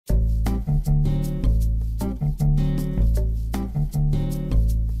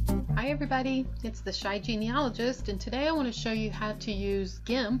everybody, it's the Shy Genealogist, and today I want to show you how to use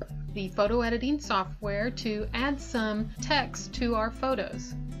Gimp, the photo editing software, to add some text to our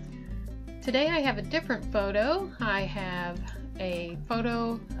photos. Today I have a different photo. I have a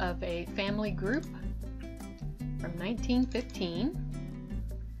photo of a family group from 1915.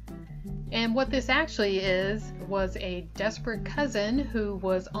 And what this actually was a desperate cousin who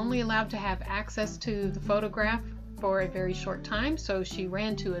was only allowed to have access to the photograph for a very short time, so she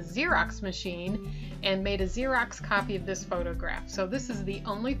ran to a Xerox machine and made a Xerox copy of this photograph. So this is the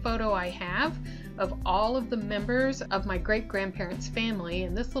only photo I have of all of the members of my great-grandparents' family,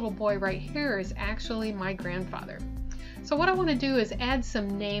 and this little boy right here is actually my grandfather. So what I want to do is add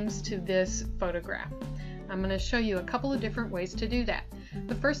some names to this photograph. I'm going to show you a couple of different ways to do that.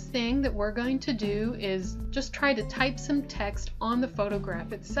 The first thing that we're going to do is just try to type some text on the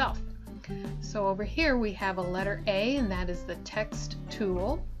photograph itself. So over here we have a letter A, and that is the text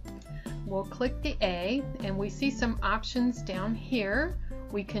tool. We'll click the A and we see some options down here.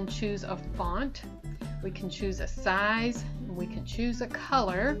 We can choose a font, we can choose a size, we can choose a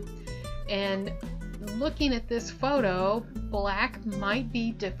color. And looking at this photo, black might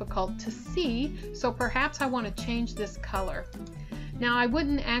be difficult to see, so perhaps I want to change this color. Now I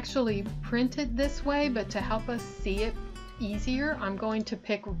wouldn't actually print it this way, but to help us see it easier, I'm going to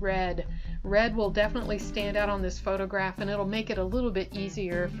pick red. Red will definitely stand out on this photograph, and it'll make it a little bit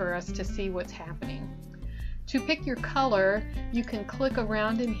easier for us to see what's happening. To pick your color, you can click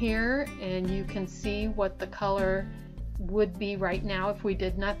around in here and you can see what the color would be right now if we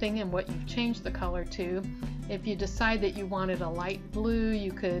did nothing and what you've changed the color to. If you decide that you wanted a light blue,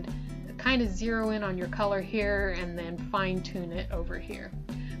 you could kind of zero in on your color here and then fine-tune it over here.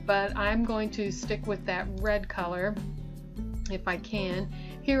 But I'm going to stick with that red color if I can.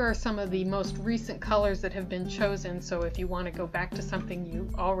 Here are some of the most recent colors that have been chosen, so if you want to go back to something you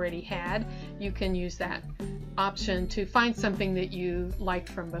already had, you can use that option to find something that you liked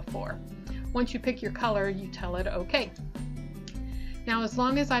from before. Once you pick your color, you tell it OK. Now as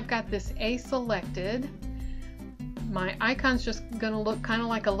long as I've got this A selected, my icon's just going to look kind of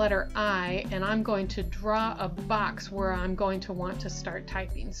like a letter I, and I'm going to draw a box where I'm going to want to start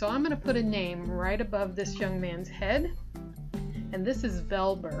typing. So I'm going to put a name right above this young man's head, and this is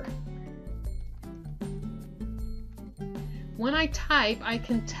Velber. When I type, I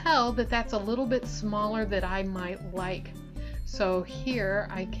can tell that that's a little bit smaller than I might like. So here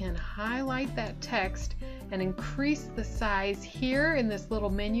I can highlight that text and increase the size here in this little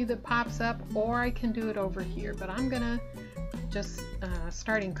menu that pops up, or I can do it over here. But I'm gonna just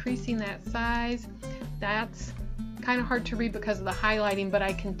start increasing that size. That's kind of hard to read because of the highlighting, but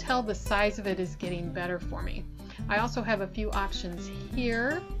I can tell the size of it is getting better for me. I also have a few options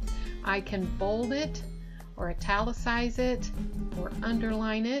here. I can bold it, or italicize it, or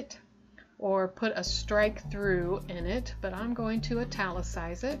underline it, or put a strike through in it, but I'm going to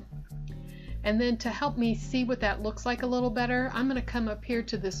italicize it. And then to help me see what that looks like a little better, I'm going to come up here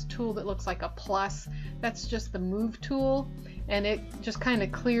to this tool that looks like a plus. That's just the move tool, and it just kind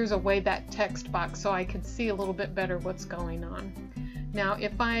of clears away that text box so I can see a little bit better what's going on. Now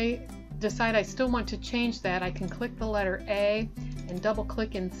if I decide I still want to change that, I can click the letter A and double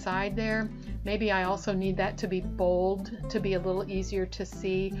click inside there. Maybe I also need that to be bold to be a little easier to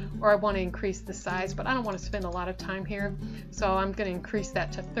see, or I want to increase the size, but I don't want to spend a lot of time here, so I'm going to increase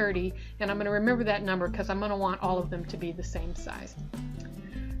that to 30, and I'm going to remember that number because I'm going to want all of them to be the same size.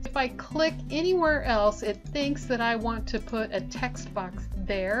 If I click anywhere else, it thinks that I want to put a text box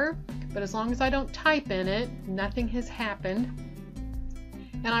there, but as long as I don't type in it, nothing has happened.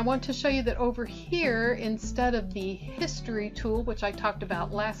 And I want to show you that over here, instead of the history tool, which I talked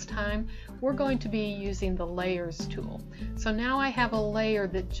about last time, we're going to be using the layers tool. So now I have a layer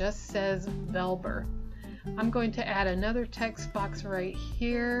that just says Velber. I'm going to add another text box right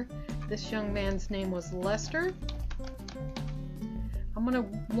here. This young man's name was Lester. I'm going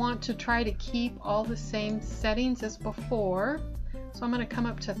to want to try to keep all the same settings as before. So I'm going to come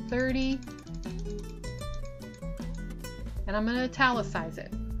up to 30. And I'm going to italicize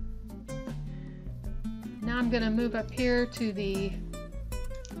it. Now I'm going to move up here to the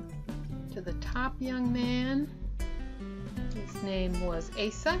top young man. His name was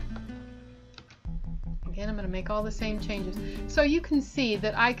Asa. Again, I'm going to make all the same changes. So you can see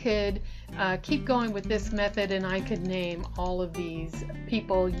that I could keep going with this method, and I could name all of these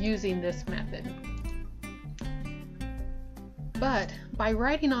people using this method. But by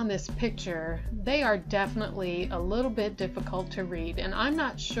writing on this picture, they are definitely a little bit difficult to read, and I'm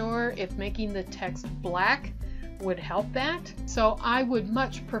not sure if making the text black would help that. So I would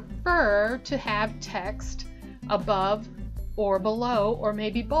much prefer to have text above or below, or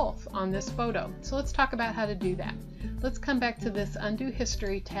maybe both on this photo. So let's talk about how to do that. Let's come back to this Undo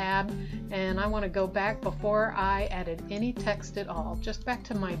History tab, and I want to go back before I added any text at all, just back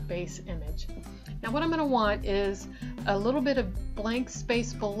to my base image. Now what I'm going to want is a little bit of blank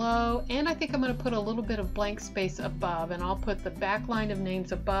space below, and I think I'm going to put a little bit of blank space above, and I'll put the back line of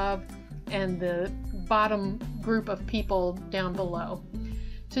names above and the bottom group of people down below.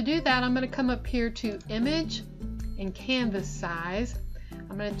 To do that, I'm going to come up here to Image and Canvas Size.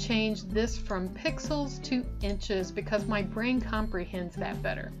 I'm going to change this from pixels to inches because my brain comprehends that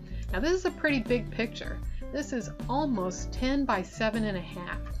better. Now this is a pretty big picture. This is almost 10 by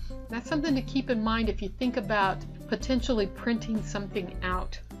 7.5. That's something to keep in mind if you think about potentially printing something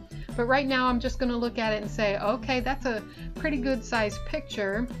out. But right now I'm just going to look at it and say, okay, that's a pretty good size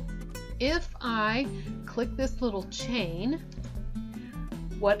picture. If I click this little chain,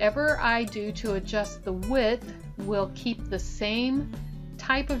 whatever I do to adjust the width will keep the same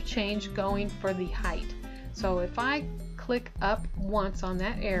type of change going for the height. So if I click up once on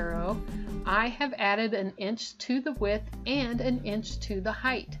that arrow, I have added an inch to the width and an inch to the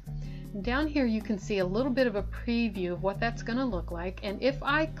height. Down here you can see a little bit of a preview of what that's going to look like, and if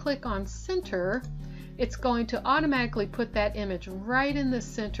I click on center, it's going to automatically put that image right in the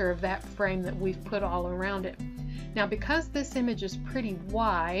center of that frame that we've put all around it. Now because this image is pretty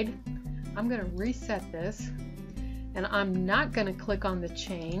wide, I'm going to reset this, and I'm not going to click on the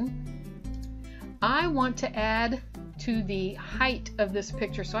chain. I want to add to the height of this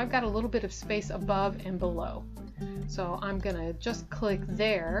picture, so I've got a little bit of space above and below. So I'm going to just click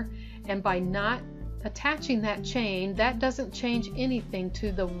there, and by not attaching that chain, that doesn't change anything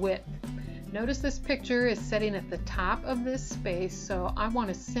to the width. Notice this picture is sitting at the top of this space, so I want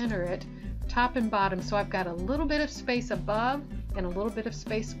to center it top and bottom, so I've got a little bit of space above and a little bit of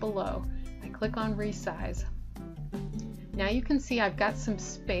space below. I click on Resize. Now you can see I've got some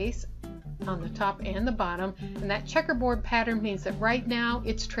space on the top and the bottom, and that checkerboard pattern means that right now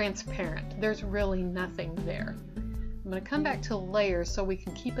it's transparent. There's really nothing there. I'm going to come back to layers so we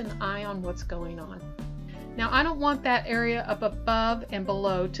can keep an eye on what's going on. Now I don't want that area up above and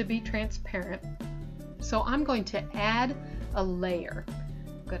below to be transparent, so I'm going to add a layer.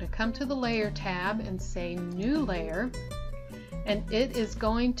 I'm going to come to the Layer tab and say New Layer, and it is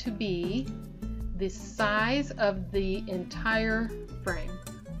going to be the size of the entire frame.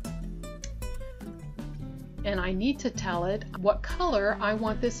 And I need to tell it what color I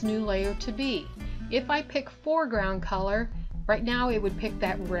want this new layer to be. If I pick foreground color, right now it would pick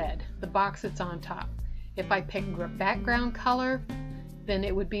that red, the box that's on top. If I pick background color, then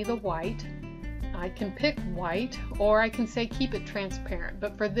it would be the white. I can pick white, or I can say keep it transparent,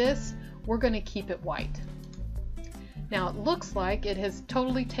 but for this we're going to keep it white. Now it looks like it has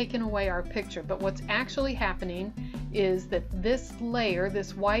totally taken away our picture, but what's actually happening is that this layer,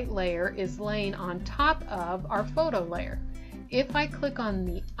 this white layer, is laying on top of our photo layer. If I click on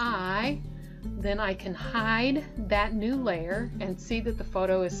the eye, then I can hide that new layer and see that the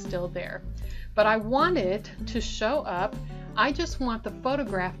photo is still there. But I want it to show up. I just want the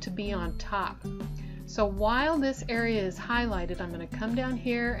photograph to be on top. So while this area is highlighted, I'm going to come down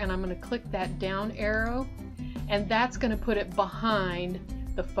here and I'm going to click that down arrow, and that's going to put it behind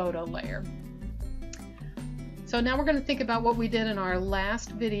the photo layer. So now we're going to think about what we did in our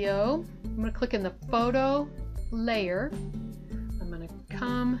last video. I'm going to click in the photo layer.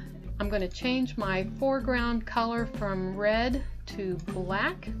 I'm going to change my foreground color from red to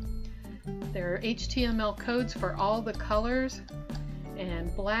black. There are HTML codes for all the colors,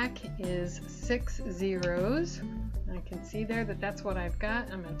 and black is 6 zeros. I can see there that that's what I've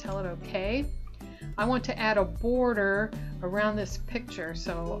got. I'm going to tell it OK. I want to add a border around this picture,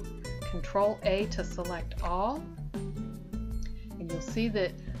 so Control A to select all, and you'll see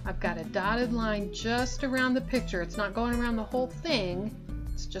that I've got a dotted line just around the picture. It's not going around the whole thing,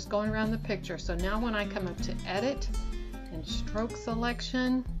 it's just going around the picture. So now when I come up to Edit and Stroke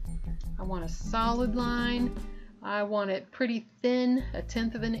Selection, I want a solid line. I want it pretty thin,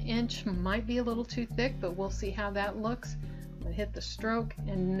 1/10 of an inch. Might be a little too thick, but we'll see how that looks. I'm going to hit the stroke,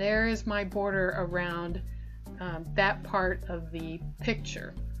 and there is my border around that part of the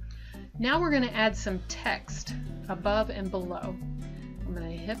picture. Now we're going to add some text above and below. I'm going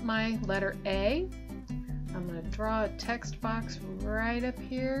to hit my letter A. I'm going to draw a text box right up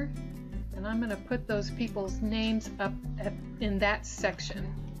here, and I'm going to put those people's names up in that section.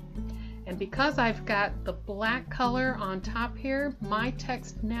 And because I've got the black color on top here, my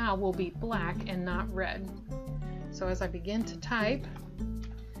text now will be black and not red. So as I begin to type,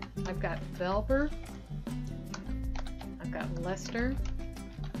 I've got Velber, I've got Lester,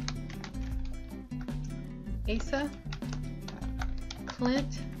 Asa,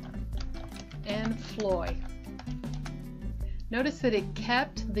 Clint and Floy. Notice that it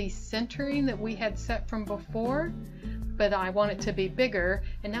kept the centering that we had set from before, but I want it to be bigger.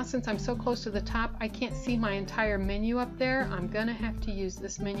 And now since I'm so close to the top, I can't see my entire menu up there. I'm gonna have to use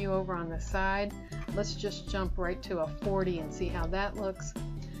this menu over on the side. Let's just jump right to a 40 and see how that looks.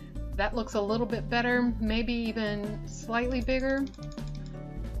 That looks a little bit better, maybe even slightly bigger.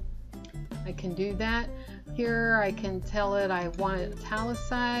 I can do that. Here I can tell it I want it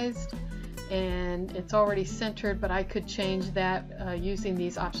italicized, and it's already centered, but I could change that using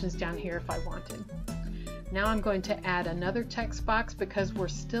these options down here if I wanted. Now I'm going to add another text box because we're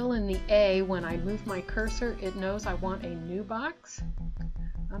still in the A. When I move my cursor, it knows I want a new box.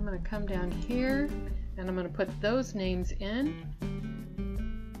 I'm going to come down here and I'm going to put those names in.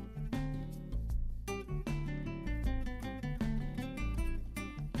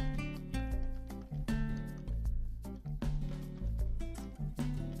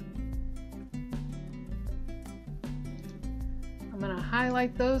 I'm going to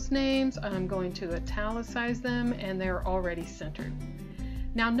highlight those names, I'm going to italicize them, and they're already centered.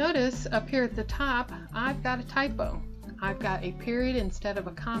 Now notice up here at the top, I've got a typo. I've got a period instead of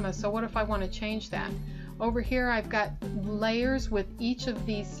a comma, so what if I want to change that? Over here I've got layers with each of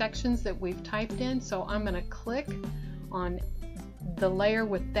these sections that we've typed in, so I'm going to click on the layer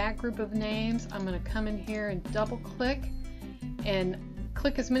with that group of names. I'm going to come in here and double click and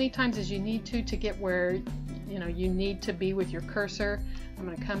click as many times as you need to get where you need to be with your cursor. I'm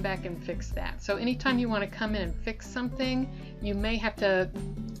going to come back and fix that. So anytime you want to come in and fix something, you may have to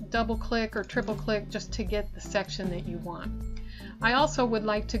double click or triple click just to get the section that you want. I also would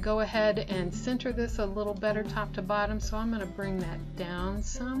like to go ahead and center this a little better top to bottom, so I'm going to bring that down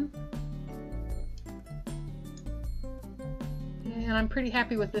some. And I'm pretty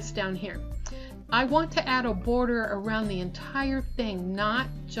happy with this down here. I want to add a border around the entire thing, not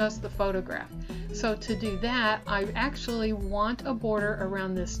just the photograph. So to do that, I actually want a border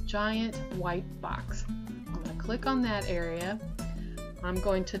around this giant white box. I'm going to click on that area. I'm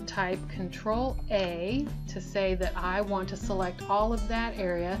going to type Control A to say that I want to select all of that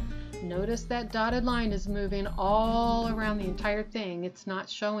area. Notice that dotted line is moving all around the entire thing. It's not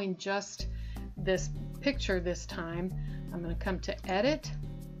showing just this picture this time. I'm going to come to Edit,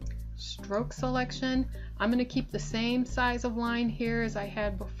 Stroke Selection. I'm going to keep the same size of line here as I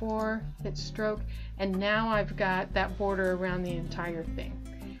had before, hit Stroke, and now I've got that border around the entire thing.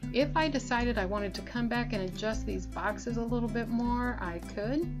 If I decided I wanted to come back and adjust these boxes a little bit more, I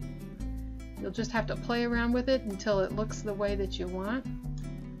could. You'll just have to play around with it until it looks the way that you want.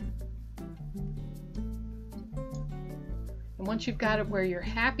 And once you've got it where you're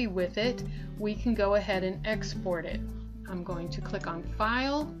happy with it, we can go ahead and export it. I'm going to click on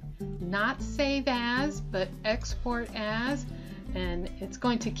File, not Save As, but Export As, and it's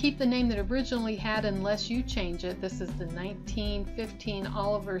going to keep the name that it originally had unless you change it. This is the 1915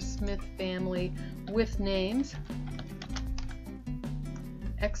 Oliver Smith family with names.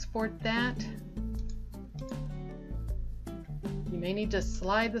 Export that. You may need to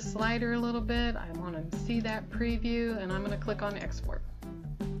slide the slider a little bit. I want to see that preview, and I'm going to click on Export.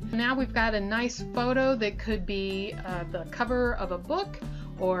 Now we've got a nice photo that could be the cover of a book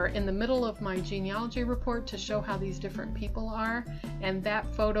or in the middle of my genealogy report to show how these different people are, and that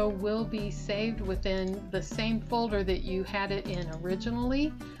photo will be saved within the same folder that you had it in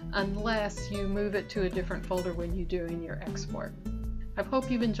originally, unless you move it to a different folder when you're doing your export. I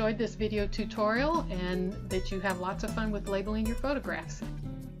hope you've enjoyed this video tutorial and that you have lots of fun with labeling your photographs.